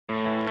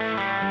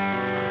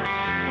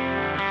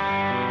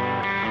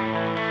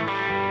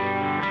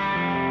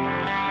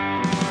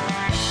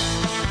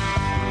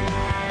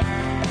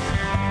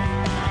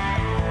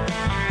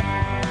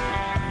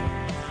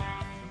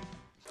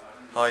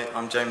Hi,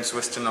 I'm James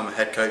Whiston. I'm a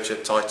head coach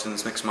at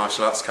Titans Mixed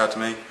Martial Arts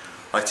Academy.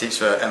 I teach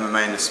for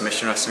MMA and the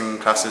submission wrestling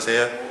classes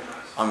here.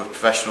 I'm a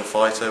professional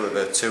fighter with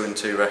a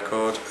 2-2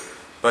 record.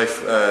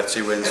 Both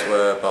 2 wins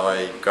were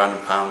by ground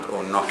and pound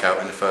or knockout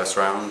in the first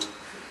round.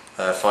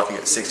 Fighting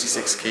at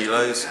 66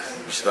 kilos,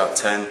 which is about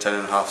 10 and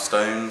a half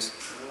stones.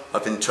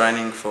 I've been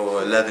training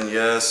for 11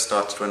 years,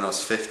 started when I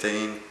was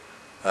 15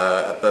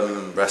 at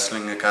Birmingham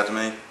Wrestling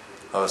Academy.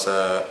 I was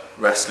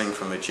wrestling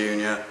from a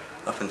junior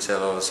up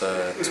until I was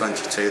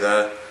 22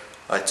 there.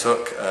 I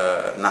took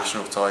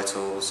national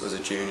titles as a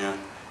junior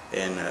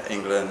in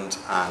England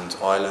and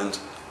Ireland.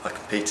 I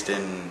competed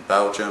in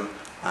Belgium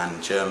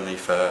and Germany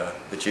for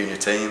the junior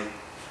team.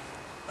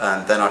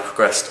 And then I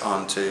progressed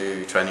on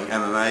to training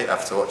MMA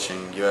after watching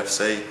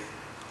UFC.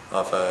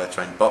 I've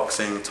trained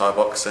boxing, Thai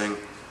boxing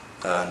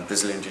and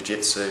Brazilian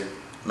Jiu-Jitsu,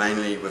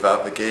 mainly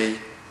without the gi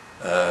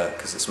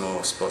because it's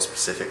more sport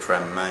specific for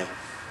MMA.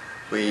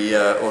 We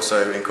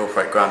also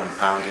incorporate ground and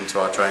pound into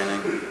our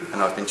training, and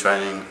I've been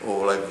training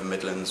all over the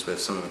Midlands with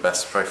some of the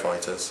best pro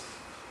fighters.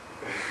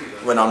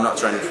 When I'm not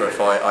training for a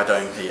fight, I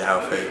don't eat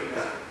healthy,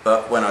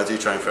 but when I do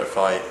train for a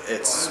fight,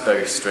 it's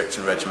very strict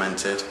and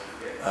regimented.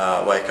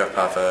 I wake up,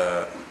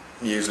 have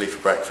usually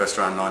for breakfast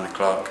around 9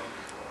 o'clock,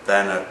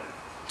 then at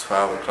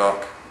 12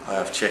 o'clock I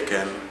have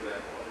chicken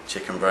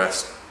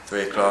breast,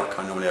 3 o'clock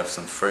I normally have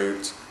some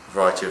fruit, a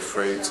variety of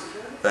fruit.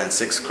 Then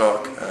 6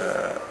 o'clock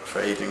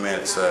for evening meal,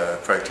 it's a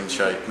protein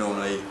shake,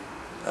 normally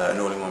an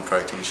all-in-one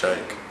protein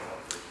shake.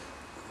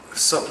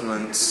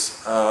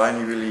 Supplements, I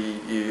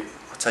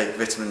take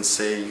vitamin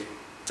C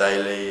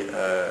daily,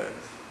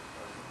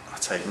 I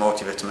take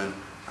multivitamin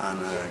and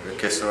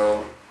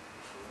glycerol.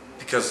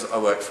 Because I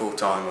work full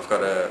time, I've got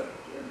to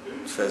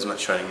fit as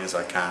much training as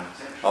I can.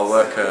 I'll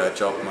work a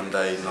job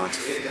Monday 9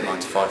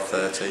 to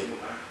 5:30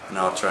 and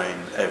I'll train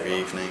every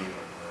evening.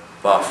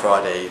 Bar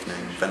Friday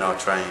evening, then I'll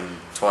train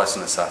twice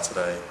on a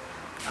Saturday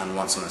and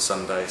once on a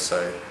Sunday,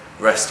 so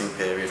resting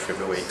period for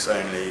the week's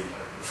only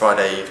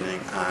Friday evening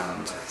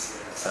and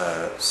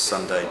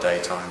Sunday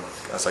daytime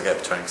as I get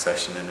the training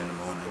session in the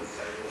morning.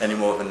 Any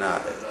more than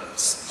that,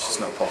 it's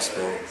just not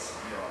possible.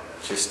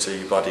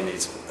 Your body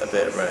needs a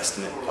bit of rest,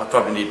 and I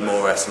probably need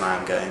more rest than I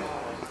am getting.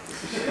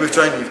 With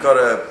training, you've got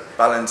to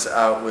balance it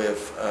out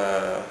with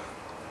the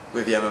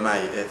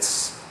MMA.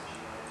 It's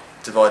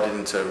divided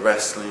into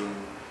wrestling,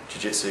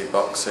 Jiu-Jitsu,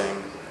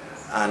 boxing,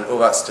 and all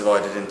that's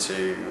divided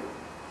into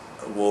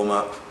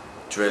warm-up,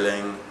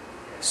 drilling,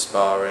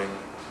 sparring,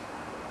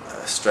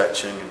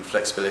 stretching and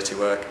flexibility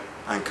work,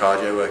 and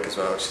cardio work as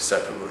well, which is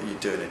separate from what you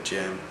do in a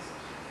gym.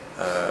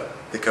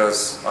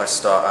 Because I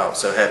start out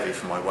so heavy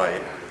for my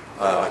weight,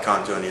 I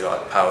can't do any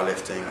like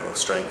powerlifting or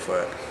strength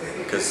work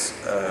because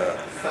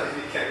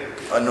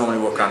I normally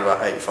walk around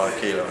about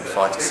 85 kilo and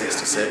fight at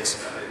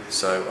 66,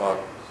 so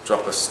I'll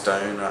drop a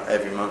stone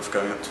every month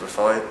going up to the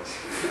fight,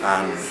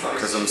 and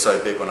because I'm so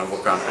big when I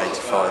walk around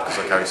 85 because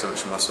I carry so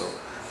much muscle,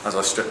 as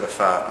I strip the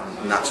fat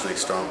I'm naturally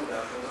strong.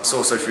 It's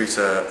also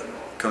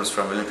comes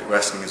from Olympic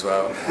wrestling as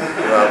well.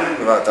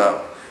 Without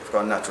doubt, I've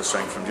got a natural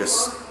strength from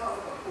just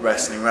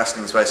wrestling.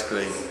 Wrestling is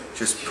basically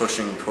just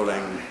pushing,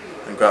 pulling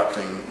and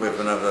grappling with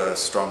another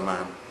strong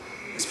man.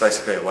 It's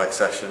basically a weight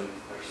session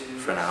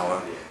for an hour.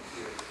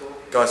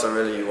 Guys are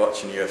really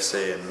watching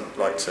UFC and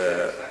like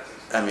to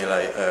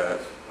emulate a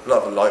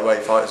lot of the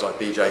lightweight fighters like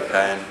BJ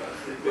Penn,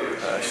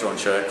 Sean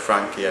Shirk,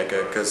 Frankie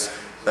Edgar, because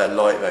they're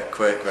light, they're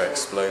quick, they're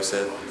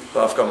explosive.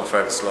 But I've got my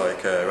favourites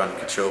like Randy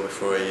Couture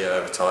before he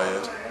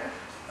retired,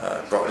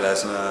 Brock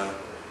Lesnar,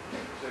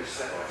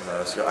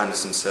 I've got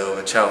Anderson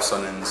Silva, Chael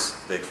Sonnen's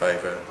big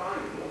favourite.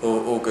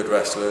 All good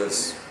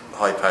wrestlers,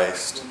 high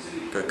paced,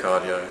 good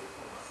cardio.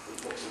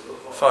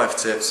 5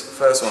 tips.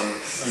 First one,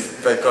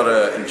 they've got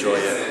to enjoy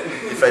it.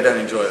 If they don't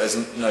enjoy it,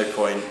 there's no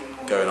point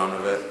going on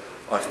with it.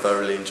 I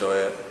thoroughly enjoy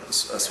it,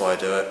 that's why I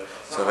do it.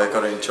 So they've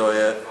got to enjoy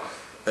it,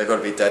 they've got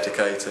to be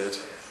dedicated.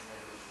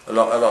 A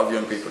lot of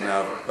young people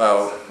now,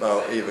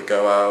 they'll either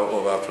go out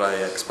or they'll play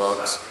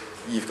Xbox.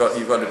 You've got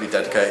to be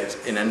dedicated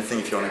in anything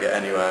if you want to get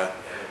anywhere.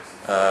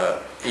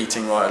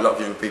 Eating right, a lot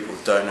of young people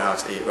don't know how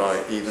to eat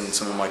right. Even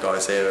some of my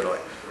guys here are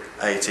like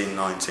 18,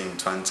 19,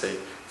 20,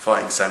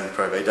 fighting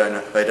semi-pro, they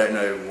don't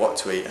know what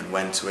to eat and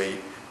when to eat.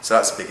 So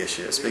that's a big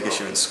issue. It's a big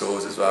issue in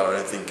schools as well. I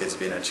don't think kids are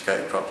being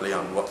educated properly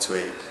on what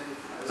to eat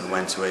and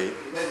when to eat.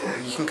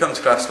 You can come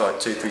to class like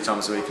 2-3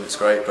 times a week and it's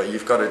great, but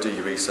you've got to do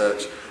your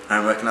research.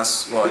 And I reckon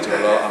that's what I do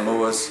a lot. I'm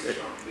always,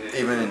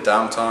 even in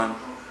downtime,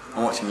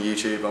 I'm watching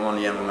YouTube, I'm on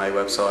the MMA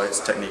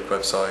websites, technique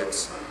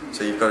websites,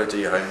 so you've got to do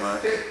your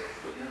homework.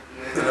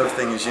 Another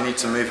thing is you need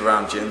to move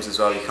around gyms as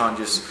well. You can't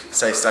just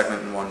stay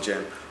stagnant in one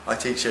gym. I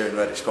teach here in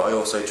Redditch, but I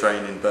also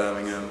train in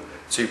Birmingham,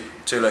 two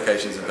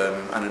locations in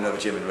Birmingham and another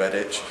gym in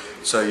Redditch.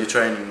 So you're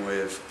training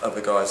with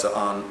other guys that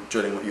aren't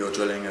drilling what you're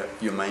drilling at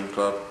your main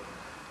club,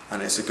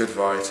 and it's a good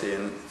variety,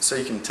 and so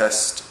you can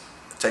test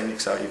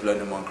techniques out you've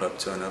learned in one club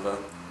to another.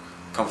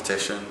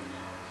 Competition,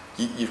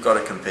 you've got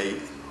to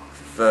compete.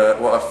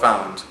 What I've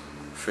found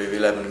through the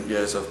 11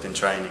 years I've been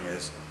training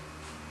is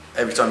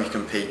every time you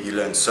compete you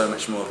learn so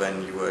much more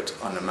than you would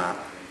on the mat.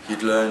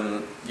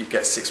 you'd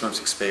get 6 months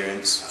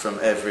experience from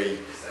every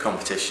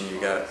competition you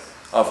get.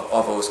 I've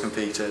always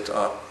competed,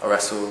 I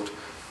wrestled,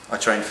 I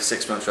trained for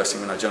 6 months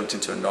wrestling when I jumped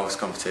into a novice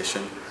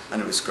competition,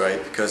 and it was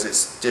great because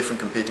it's different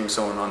competing with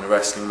someone on a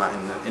wrestling mat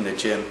in the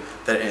gym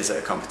than it is at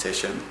a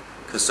competition,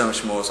 because so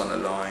much more is on the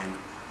line,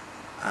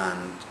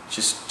 and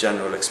just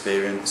general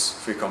experience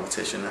through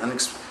competition. And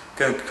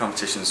going to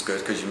competition is good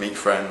because you meet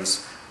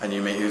friends and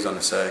you meet who's on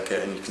the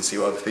circuit and you can see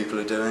what other people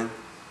are doing.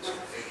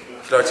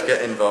 If you'd like to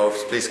get involved,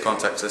 please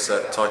contact us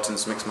at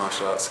Titans Mixed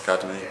Martial Arts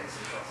Academy.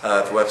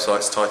 The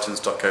website's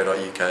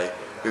titans.co.uk.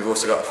 We've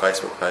also got a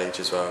Facebook page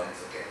as well.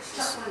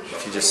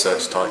 If you just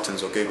search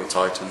Titans or Google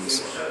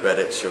Titans,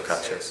 Reddit, you'll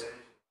catch us.